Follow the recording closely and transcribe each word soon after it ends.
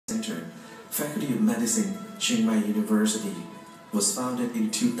Center, Faculty of Medicine, Chiang Mai University, was founded in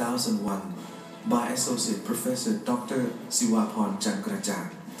 2001 by Associate Professor Dr. Siwaporn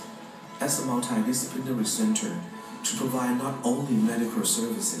Oration as a multidisciplinary center to provide not only medical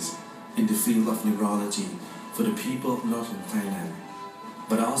services in the field of neurology for the people of Northern Thailand,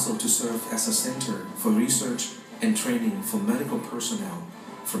 but also to serve as a center for research and training for medical personnel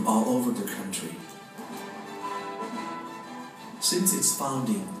from all over the country. Since its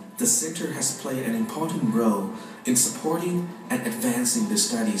founding, the center has played an important role in supporting and advancing the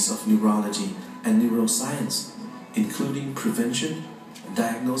studies of neurology and neuroscience, including prevention,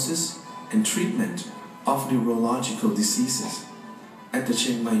 diagnosis, and treatment of neurological diseases at the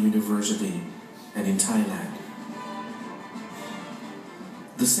Chiang Mai University and in Thailand.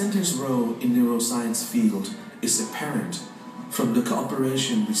 The center's role in neuroscience field is apparent from the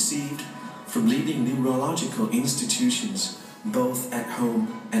cooperation received from leading neurological institutions both at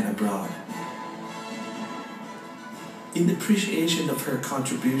home and abroad. In appreciation of her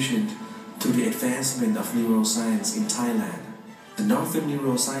contribution to the advancement of neuroscience in Thailand, the Northern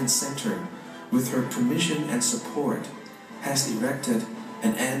Neuroscience Center, with her permission and support, has erected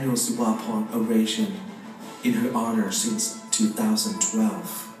an annual Siwaporn Oration in her honor since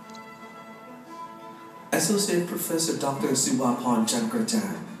 2012. Associate Professor Dr. Siwaporn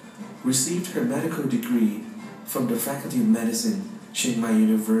Oration received her medical degree from the Faculty of Medicine, Chiang Mai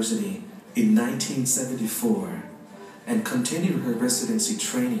University in 1974 and continued her residency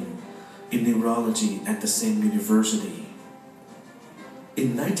training in neurology at the same university.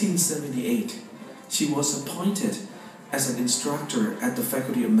 In 1978, she was appointed as an instructor at the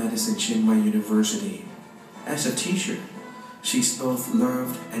Faculty of Medicine, Chiang Mai University. As a teacher, she is both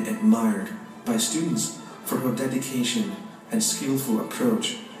loved and admired by students for her dedication and skillful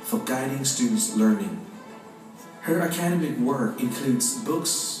approach for guiding students' learning. Her academic work includes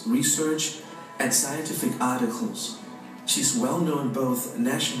books, research, and scientific articles. She's well known both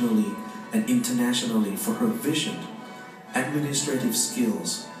nationally and internationally for her vision, administrative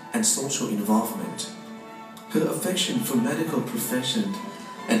skills, and social involvement. Her affection for medical profession,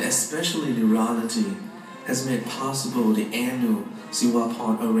 and especially neurology, has made possible the annual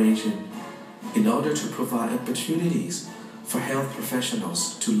Siwaporn Oration in order to provide opportunities for health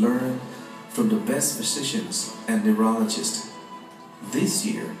professionals to learn from the best physicians and neurologists. This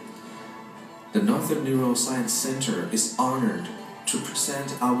year, the Northern Neuroscience Center is honored to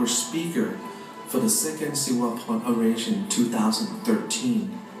present our speaker for the second Siwaporn Oration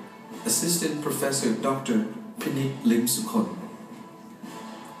 2013, Assistant Professor Dr. Pinit Limsukon.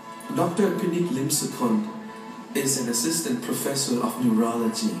 Dr. Pinit Limsukon is an Assistant Professor of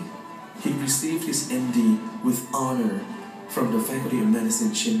Neurology. He received his MD with honor from the Faculty of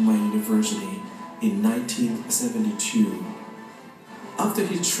Medicine, Chiang Mai University in 1972. After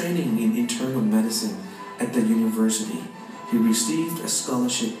his training in internal medicine at the university, he received a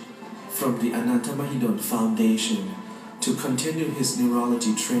scholarship from the Anantamahidon Foundation to continue his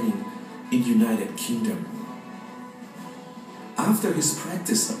neurology training in United Kingdom. After his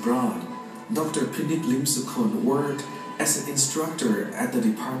practice abroad, Dr. Pinit Limsukon worked as an instructor at the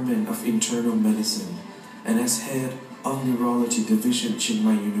Department of Internal Medicine and as head of Neurology Division, Chiang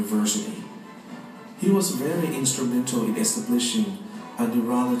Mai University. He was very instrumental in establishing a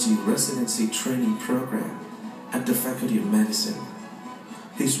neurology residency training program at the Faculty of Medicine.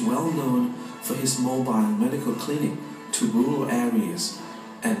 He is well known for his mobile medical clinic to rural areas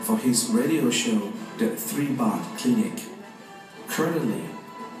and for his radio show, The 3 Baht Clinic. Currently,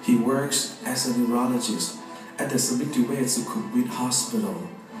 he works as a neurologist at the Samitiwet Sukhumvit Hospital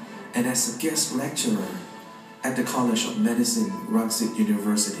and as a guest lecturer at the College of Medicine, Rangsit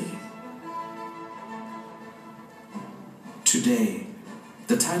University. Today,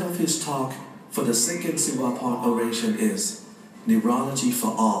 the title of his talk for the second Siwaporn Oration is Neurology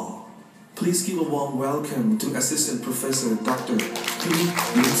for All. Please give a warm welcome to Assistant Professor Dr. Pinit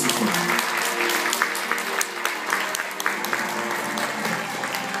Limsukon.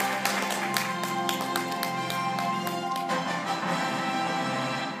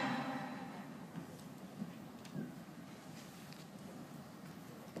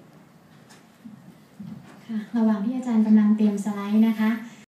ระหว่างที่อาจารย์กำลังเตรียมสไลด์นะคะ